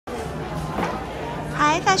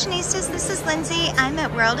Hi fashionistas, this is Lindsay. I'm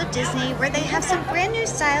at World of Disney where they have some brand new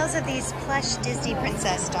styles of these plush Disney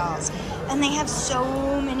princess dolls. And they have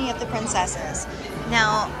so many of the princesses.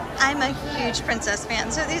 Now, I'm a huge princess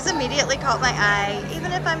fan, so these immediately caught my eye,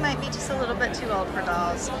 even if I might be just a little bit too old for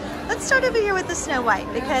dolls. Let's start over here with the Snow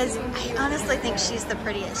White because I honestly think she's the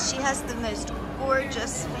prettiest. She has the most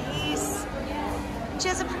gorgeous face. She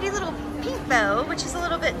has a pretty little pink bow, which is a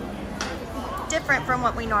little bit different from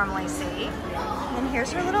what we normally see. And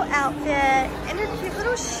here's her little outfit and her cute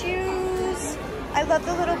little shoes. I love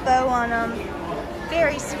the little bow on them.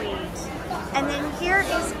 Very sweet. And then here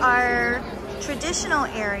is our traditional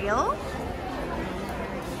Ariel.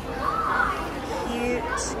 Cute,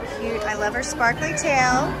 cute. I love her sparkly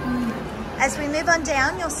tail. As we move on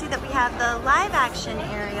down, you'll see that we have the live action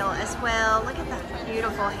Ariel as well. Look at that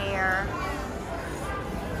beautiful hair.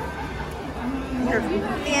 Her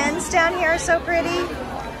fins down here are so pretty.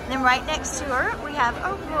 And then right next to her, we have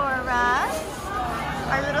Aurora,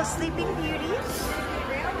 our little sleeping beauty.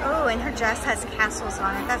 Oh, and her dress has castles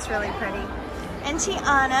on it. That's really pretty. And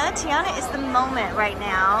Tiana. Tiana is the moment right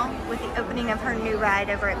now with the opening of her new ride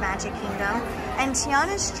over at Magic Kingdom. And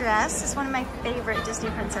Tiana's dress is one of my favorite Disney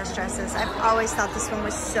princess dresses. I've always thought this one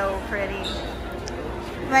was so pretty.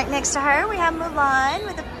 Right next to her, we have Mulan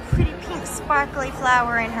with a pretty pink sparkly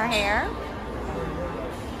flower in her hair.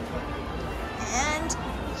 And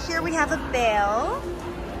here we have a Belle.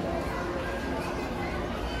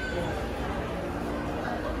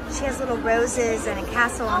 She has little roses and a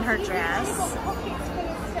castle on her dress.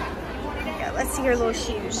 Let's see her little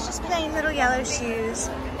shoes. Just plain little yellow shoes.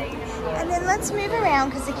 And then let's move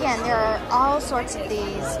around because again, there are all sorts of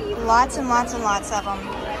these. Lots and lots and lots of them.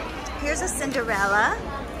 Here's a Cinderella.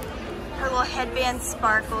 Her little headband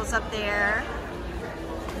sparkles up there.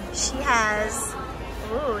 She has,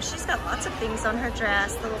 oh, she's got lots of things on her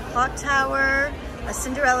dress. The little clock tower, a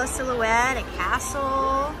Cinderella silhouette, a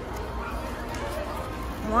castle.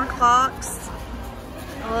 More clocks,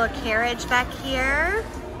 a little carriage back here.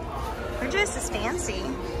 Her dress is fancy.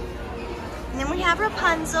 And then we have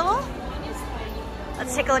Rapunzel.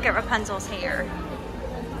 Let's take a look at Rapunzel's hair.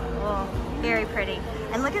 Oh, very pretty.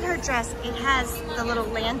 And look at her dress. It has the little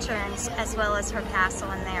lanterns as well as her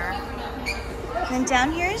castle in there. And then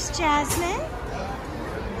down here is Jasmine.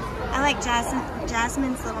 I like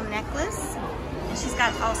Jasmine's little necklace. And she's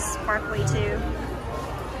got all sparkly too.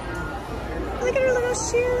 Look at her little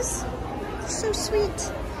shoes. They're so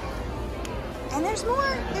sweet. And there's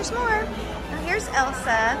more. There's more. Now here's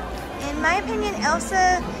Elsa. In my opinion,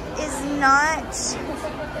 Elsa is not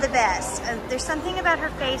the best. There's something about her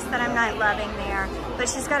face that I'm not loving there. But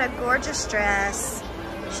she's got a gorgeous dress.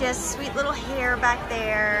 She has sweet little hair back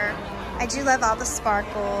there. I do love all the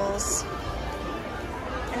sparkles.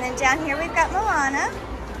 And then down here we've got Moana.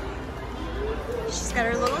 She's got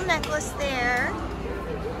her little necklace there.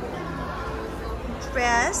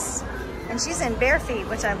 Dress, and she's in bare feet,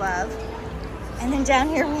 which I love. And then down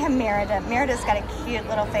here we have Merida. Merida's got a cute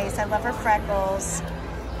little face. I love her freckles.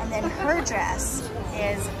 And then her dress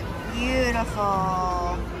is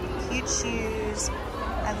beautiful. Cute shoes.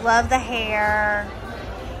 I love the hair.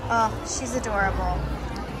 Oh, she's adorable.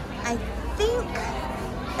 I think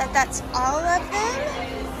that that's all of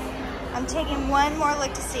them. I'm taking one more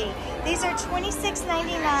look to see. These are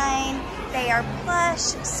 $26.99. They are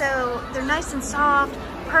plush, so they're nice and soft,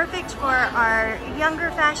 perfect for our younger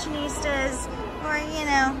fashionistas, or you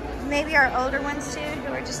know, maybe our older ones too,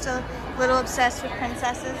 who are just a little obsessed with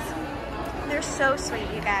princesses. They're so sweet,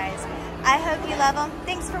 you guys. I hope you love them.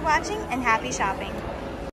 Thanks for watching and happy shopping.